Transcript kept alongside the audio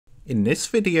In this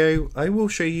video, I will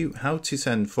show you how to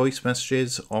send voice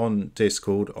messages on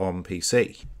Discord on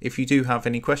PC. If you do have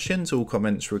any questions or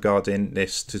comments regarding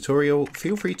this tutorial,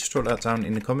 feel free to drop that down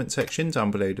in the comment section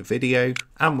down below the video.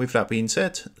 And with that being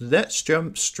said, let's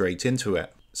jump straight into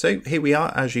it. So here we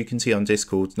are, as you can see on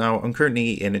Discord. Now I'm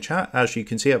currently in a chat. As you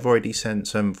can see, I've already sent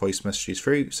some voice messages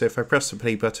through. So if I press the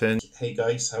play button, hey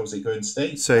guys, how's it going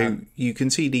today? So you can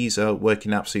see these are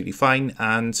working absolutely fine.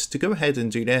 And to go ahead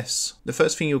and do this, the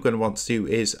first thing you're going to want to do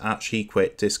is actually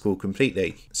quit Discord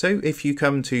completely. So if you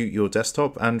come to your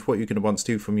desktop, and what you're going to want to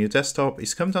do from your desktop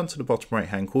is come down to the bottom right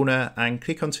hand corner and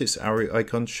click onto this arrow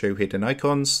icon to show hidden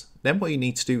icons. Then what you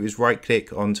need to do is right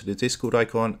click onto the Discord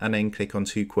icon and then click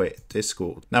onto quit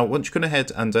Discord. Now once you've gone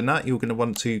ahead and done that, you're going to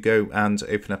want to go and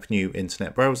open up a new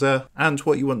internet browser. And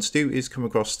what you want to do is come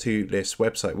across to this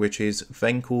website, which is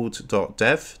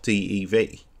vencord.dev,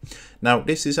 D-E-V. Now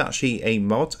this is actually a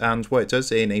mod, and what it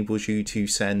does, it enables you to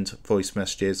send voice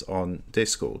messages on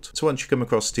Discord. So once you come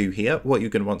across to here, what you're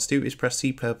going to want to do is press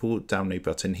the purple download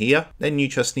button here. Then you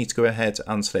just need to go ahead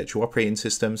and select your operating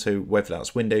system, so whether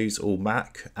that's Windows or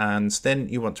Mac, and then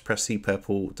you want to press the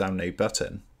purple download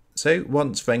button. So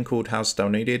once Vencord has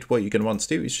downloaded, what you're going to want to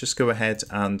do is just go ahead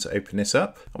and open this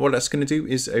up. And what that's going to do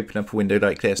is open up a window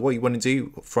like this. What you want to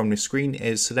do from the screen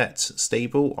is select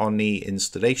stable on the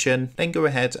installation, then go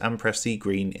ahead and press the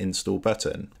green install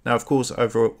button. Now of course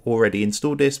I've already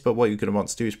installed this, but what you're going to want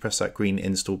to do is press that green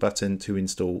install button to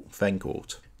install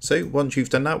Vencord. So once you've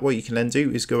done that, what you can then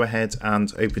do is go ahead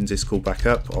and open Discord back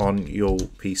up on your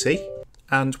PC.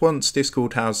 And once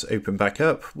Discord has opened back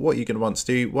up, what you're going to want to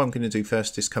do, what I'm going to do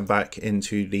first is come back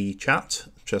into the chat,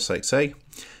 just like so.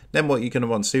 Then what you're going to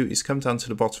want to do is come down to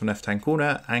the bottom left hand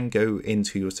corner and go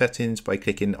into your settings by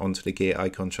clicking onto the gear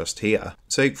icon just here.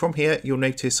 So from here, you'll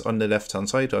notice on the left hand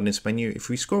side on this menu, if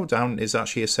we scroll down, there's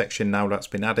actually a section now that's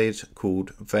been added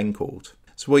called Vencord.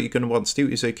 So what you're going to want to do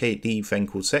is locate the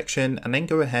Vencord section and then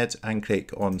go ahead and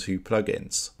click onto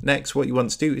plugins. Next, what you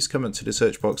want to do is come up to the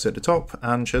search box at the top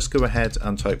and just go ahead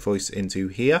and type voice into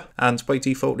here. And by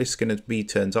default, this is going to be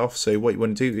turned off. So what you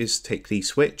want to do is take the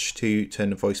switch to turn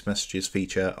the voice messages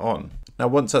feature on. Now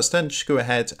once that's done, just go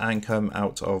ahead and come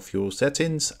out of your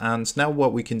settings, and now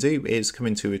what we can do is come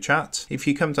into a chat. If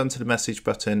you come down to the message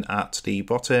button at the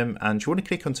bottom and you want to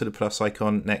click onto the plus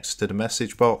icon next to the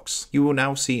message box, you will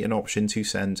now see an option to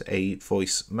send a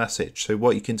voice message. So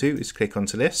what you can do is click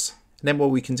onto this. And then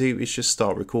what we can do is just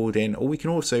start recording, or we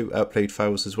can also upload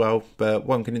files as well. But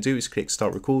what I'm going to do is click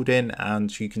start recording,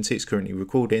 and you can see it's currently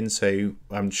recording. So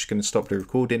I'm just going to stop the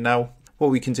recording now. What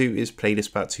we can do is play this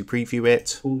back to preview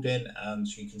it. Recording, and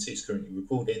you can see it's currently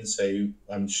recording, so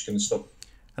I'm just going to stop.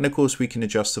 And of course we can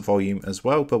adjust the volume as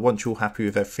well, but once you're happy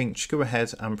with everything, just go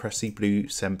ahead and press the blue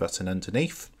send button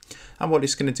underneath. And what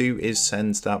it's going to do is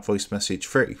send that voice message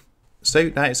through. So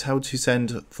that is how to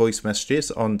send voice messages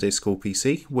on Discord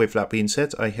PC. With that being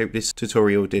said, I hope this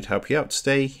tutorial did help you out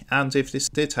today, and if this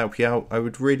did help you out, I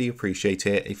would really appreciate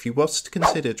it if you was to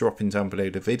consider dropping down below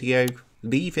the video,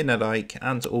 leaving a like,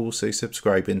 and also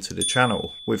subscribing to the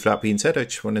channel. With that being said, I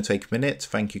just want to take a minute to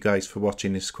thank you guys for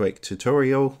watching this quick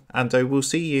tutorial, and I will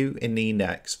see you in the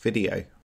next video.